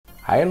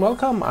Hi and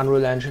welcome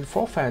Unreal Engine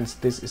 4 fans,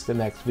 this is the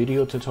next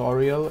video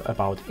tutorial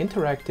about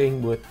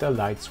interacting with the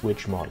light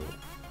switch model.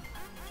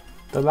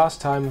 The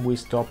last time we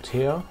stopped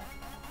here,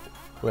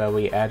 where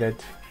we added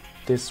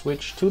this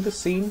switch to the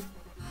scene,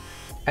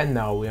 and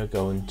now we are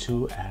going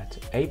to add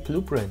a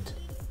blueprint.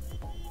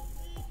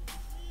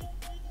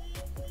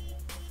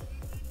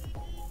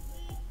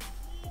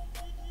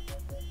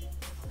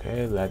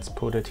 Okay, let's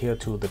put it here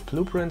to the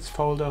blueprints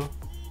folder.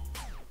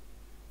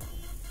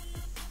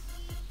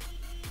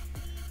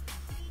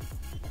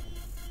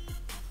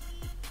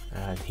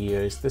 And here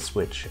is the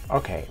switch.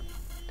 Okay.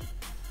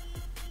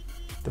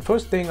 The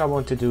first thing I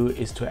want to do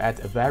is to add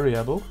a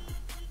variable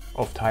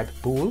of type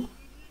bool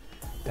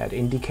that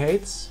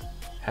indicates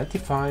and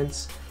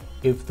defines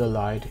if the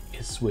light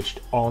is switched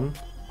on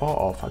or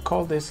off. I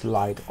call this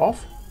light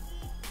off,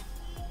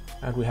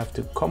 and we have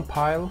to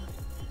compile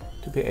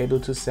to be able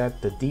to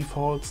set the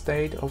default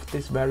state of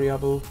this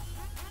variable,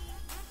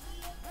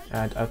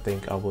 and I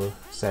think I will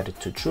set it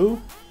to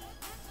true.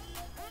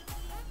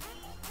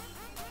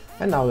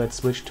 And now let's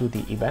switch to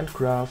the event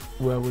graph,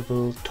 where we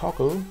will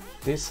toggle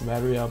this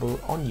variable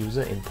on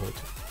user input.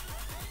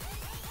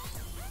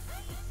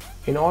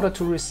 In order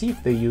to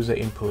receive the user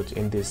input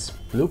in this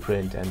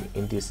blueprint and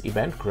in this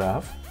event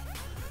graph,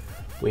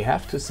 we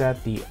have to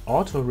set the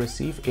auto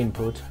receive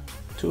input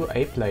to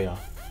a player.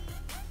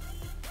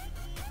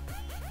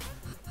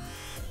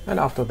 And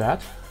after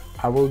that,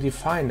 I will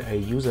define a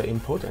user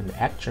input and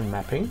action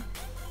mapping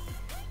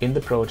in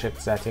the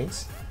project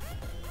settings.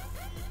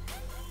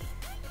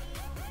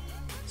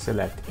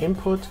 Select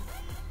input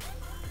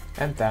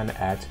and then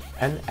add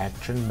an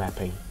action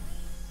mapping.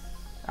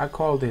 I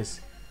call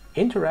this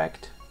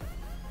interact,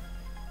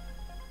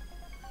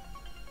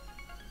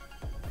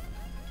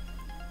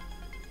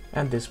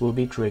 and this will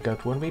be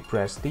triggered when we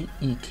press the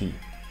E key.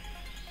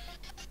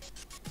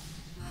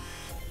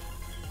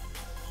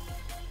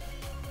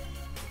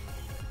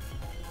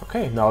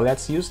 Okay, now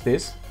let's use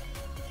this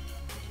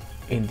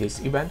in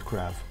this event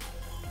graph.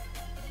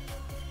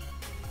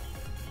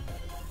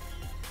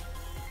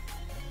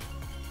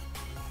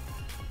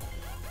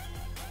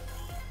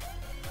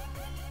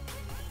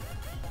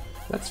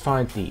 Let's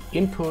find the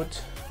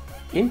input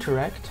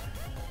interact,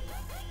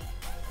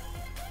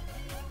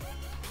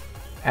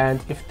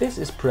 and if this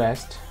is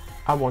pressed,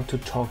 I want to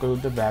toggle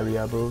the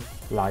variable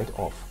light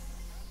off.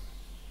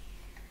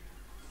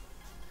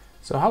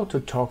 So how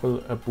to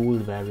toggle a bool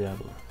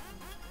variable?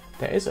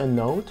 There is a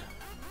node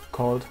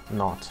called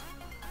not,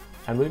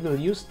 and we will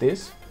use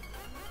this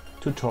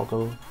to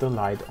toggle the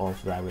light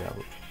off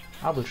variable.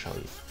 I will show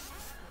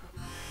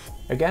you.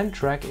 Again,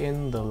 drag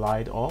in the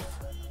light off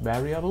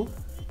variable,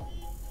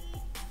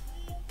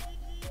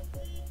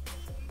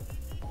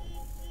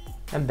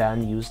 and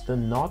then use the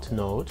not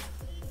node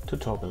to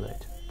toggle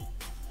it.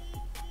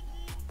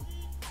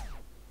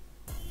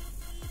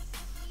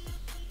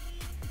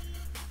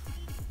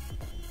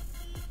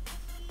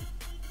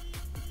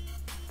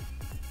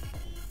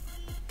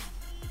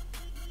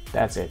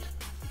 That's it.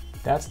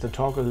 That's the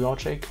toggle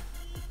logic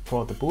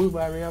for the bool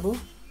variable.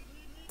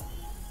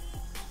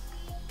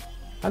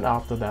 And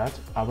after that,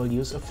 I will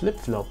use a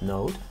flip-flop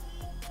node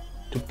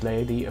to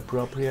play the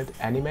appropriate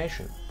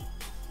animation.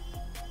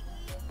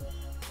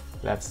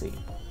 Let's see.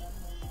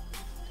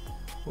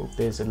 Move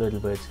this a little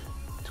bit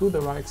to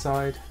the right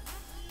side,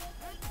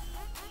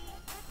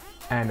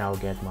 and I'll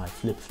get my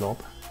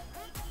flip-flop.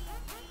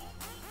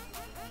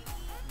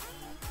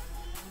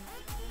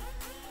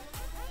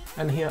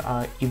 And here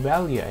I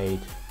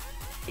evaluate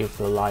if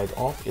the light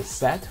off is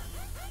set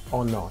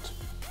or not.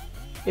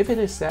 If it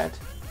is set,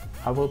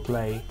 I will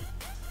play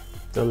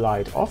the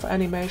light off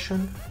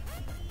animation,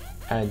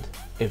 and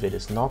if it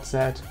is not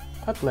set,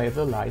 I play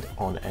the light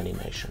on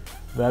animation.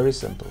 Very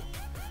simple.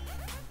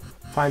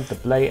 Find the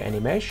play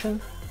animation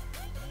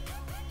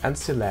and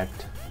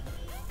select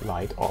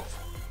light off.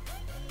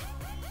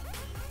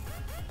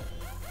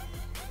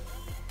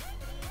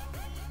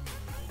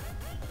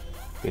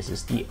 This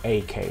is the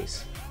A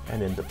case,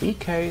 and in the B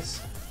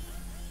case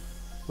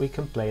we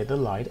can play the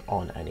light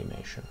on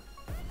animation.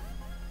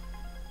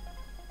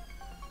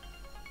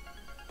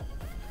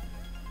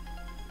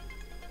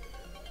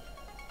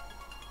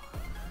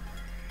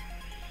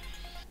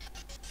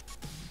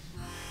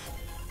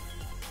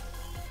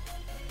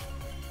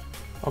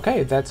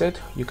 Okay, that's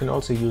it. You can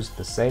also use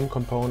the same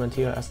component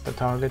here as the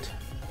target.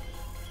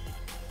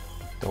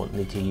 Don't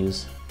need to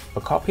use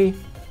a copy.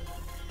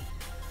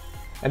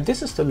 And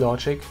this is the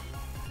logic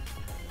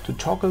to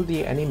toggle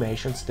the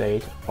animation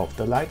state of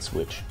the light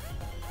switch.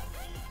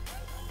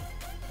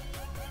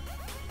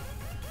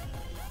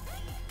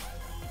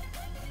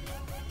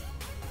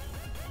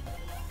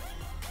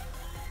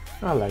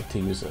 I like to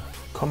use a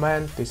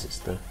command. This is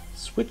the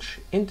switch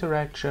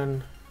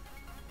interaction.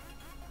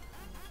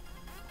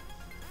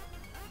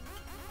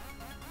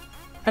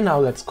 And now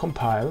let's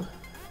compile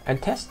and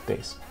test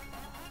this.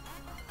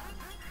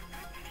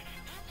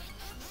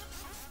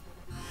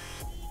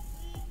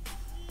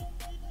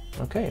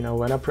 Okay, now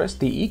when I press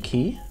the E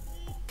key,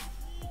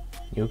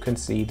 you can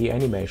see the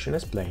animation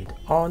is played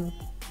on,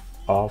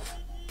 off,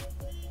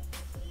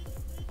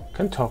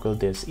 can toggle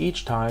this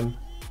each time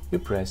you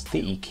press the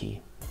E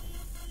key.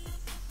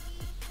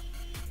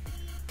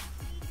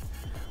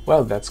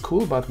 Well, that's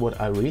cool, but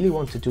what I really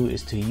want to do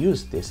is to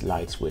use this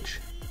light switch.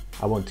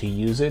 I want to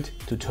use it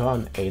to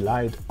turn a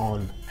light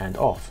on and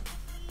off.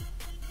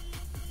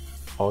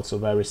 Also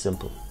very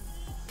simple.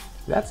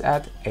 Let's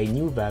add a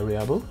new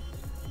variable,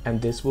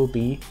 and this will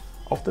be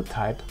of the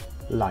type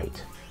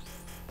light.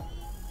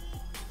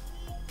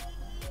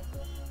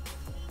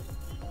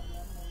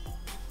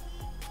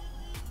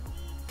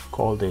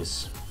 Call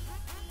this,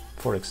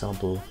 for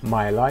example,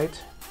 my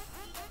light.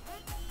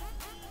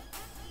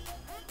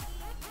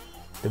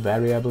 The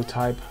variable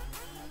type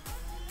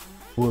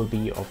will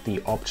be of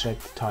the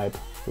object type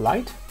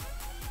light.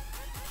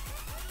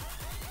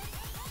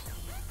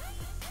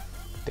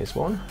 This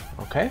one,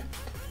 okay.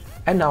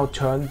 And now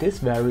turn this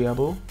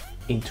variable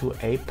into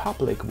a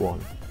public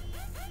one.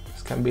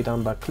 This can be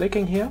done by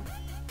clicking here.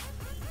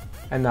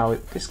 And now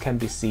this can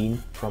be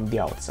seen from the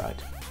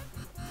outside.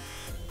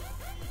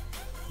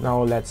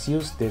 Now let's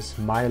use this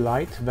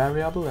myLight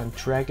variable and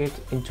drag it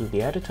into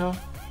the editor.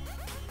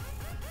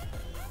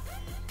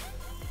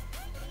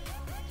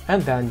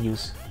 And then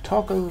use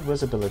toggle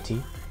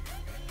visibility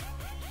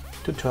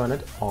to turn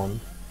it on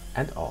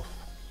and off.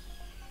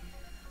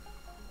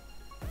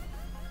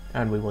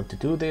 And we want to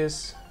do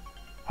this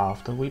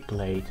after we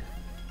played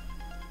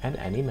an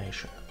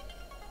animation.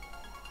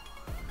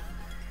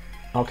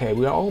 Okay,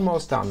 we are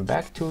almost done.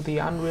 Back to the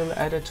Unreal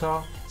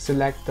editor,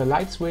 select the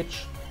light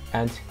switch,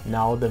 and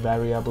now the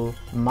variable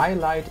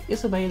myLight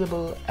is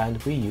available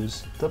and we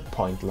use the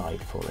point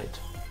light for it.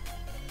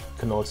 You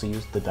can also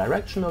use the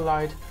directional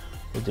light.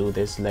 We'll do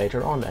this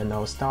later on, and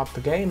now start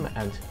the game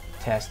and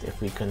test if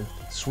we can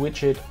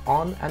switch it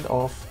on and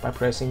off by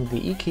pressing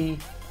the E key.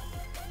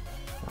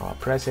 Now I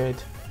press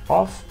it,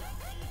 off,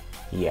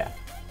 yeah,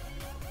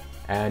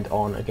 and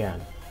on again.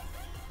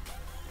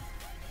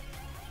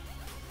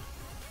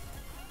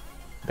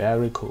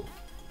 Very cool.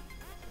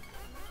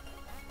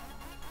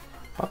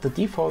 But the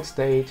default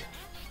state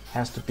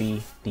has to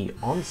be the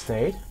on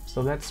state,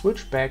 so let's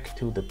switch back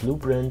to the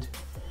blueprint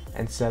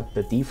and set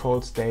the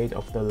default state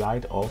of the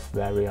light off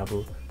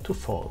variable to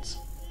false.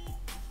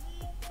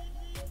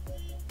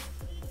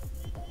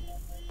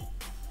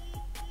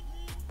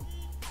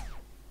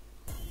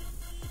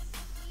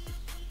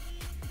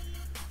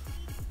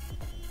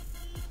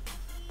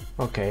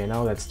 Okay,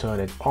 now let's turn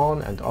it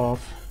on and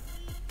off.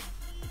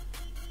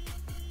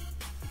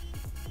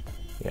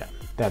 Yeah,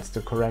 that's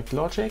the correct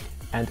logic.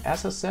 And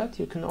as I said,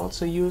 you can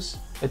also use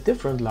a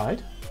different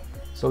light.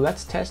 So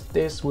let's test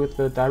this with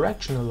the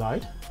directional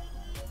light.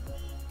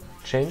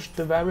 Change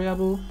the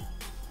variable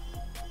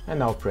and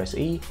now press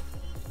E,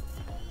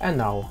 and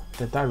now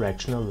the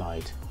directional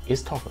light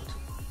is toggled.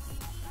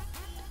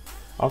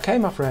 Okay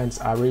my friends,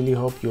 I really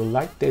hope you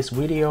liked this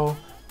video.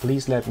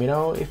 Please let me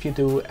know if you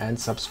do and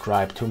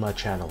subscribe to my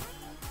channel.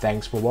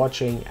 Thanks for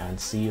watching and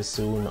see you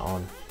soon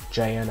on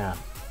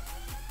J&M.